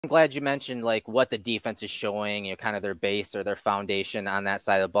I'm glad you mentioned like what the defense is showing, kind of their base or their foundation on that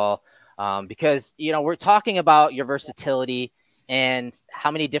side of the ball. Because, we're talking about your versatility and how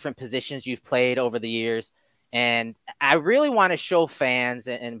many different positions you've played over the years. And I really want to show fans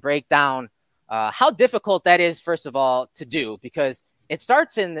and break down how difficult that is, first of all, to do, because it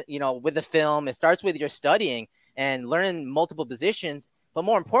starts with the film, it starts with your studying and learning multiple positions. But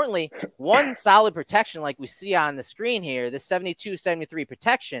more importantly, one solid protection like we see on the screen here, the 72-73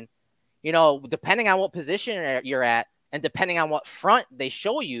 protection, depending on what position you're at and depending on what front they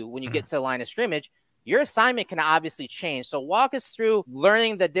show you when you get to the line of scrimmage, your assignment can obviously change. So walk us through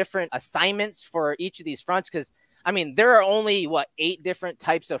learning the different assignments for each of these fronts, because, there are only, 8 different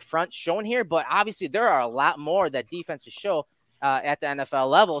types of fronts shown here, but obviously there are a lot more that defenses show at the NFL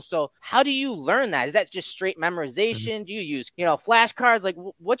level. So how do you learn that? Is that just straight memorization? Do you use, flashcards? Like,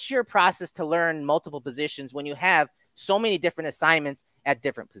 what's your process to learn multiple positions when you have so many different assignments at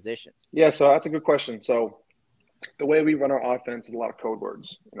different positions? Yeah, so that's a good question. So the way we run our offense is a lot of code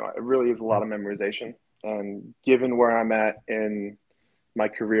words. It really is a lot of memorization. And given where I'm at in my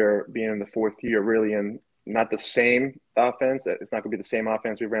career, being in the 4th year, really in not the same offense, it's not going to be the same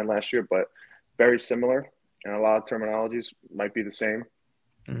offense we ran last year, but very similar. And a lot of terminologies might be the same.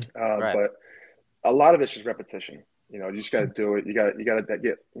 Right. But a lot of it's just repetition. You just got to do it. You got to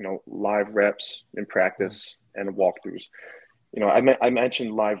get, live reps in practice and walkthroughs. I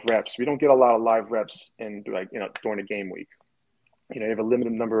mentioned live reps. We don't get a lot of live reps during a game week. You have a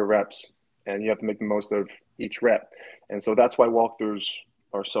limited number of reps and you have to make the most of each rep. And so that's why walkthroughs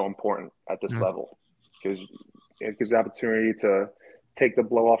are so important at this level, because it gives the opportunity to take the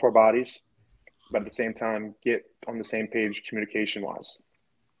blow off our bodies, but at the same time, get on the same page communication wise.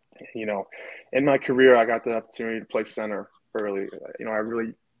 In my career, I got the opportunity to play center early. I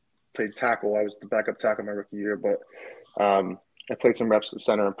really played tackle. I was the backup tackle my rookie year, but I played some reps at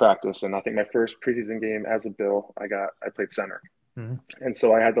center in practice. And I think my first preseason game as a Bill, I played center. And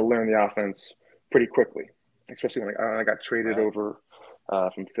so I had to learn the offense pretty quickly, especially when I got traded over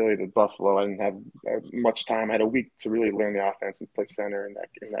from Philly to Buffalo. I didn't have much time. I had a week to really learn the offense and play center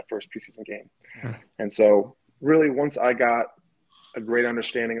in that first preseason game. And so really once I got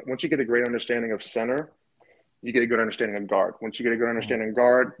once you get a great understanding of center, you get a good understanding of guard. Once you get a good understanding of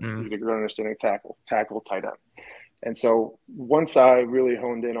guard, you get a good understanding of tackle, tight end. And so once I really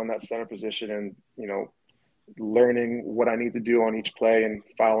honed in on that center position and, learning what I need to do on each play and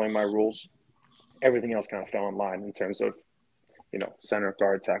following my rules, everything else kind of fell in line in terms of, center,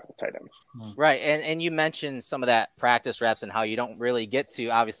 guard, tackle, tight end. Right. And you mentioned some of that practice reps and how you don't really get to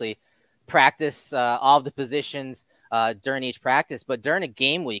obviously practice all of the positions during each practice, but during a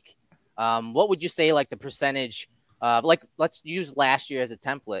game week, what would you say, like the percentage of, like, let's use last year as a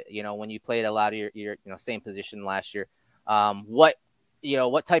template, when you played a lot of your same position last year, what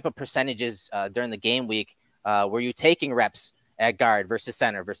type of percentages during the game week were you taking reps at guard versus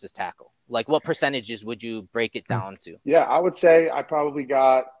center versus tackle? Like, what percentages would you break it down to? Yeah, I would say I probably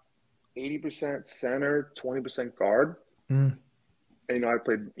got 80% center, 20% guard. And, I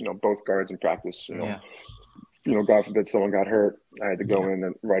played, both guards in practice. God forbid someone got hurt, I had to go in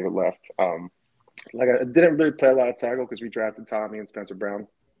and right or left. I didn't really play a lot of tackle because we drafted Tommy and Spencer Brown.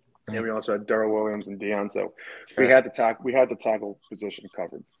 And we also had Darrell Williams and Deion. So we had the tackle position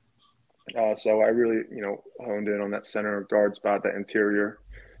covered. So I really, honed in on that center guard spot, that interior.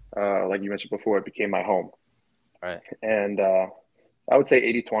 Like you mentioned before, it became my home. Right. And I would say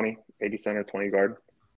 80-20, 80 center, 20 guard.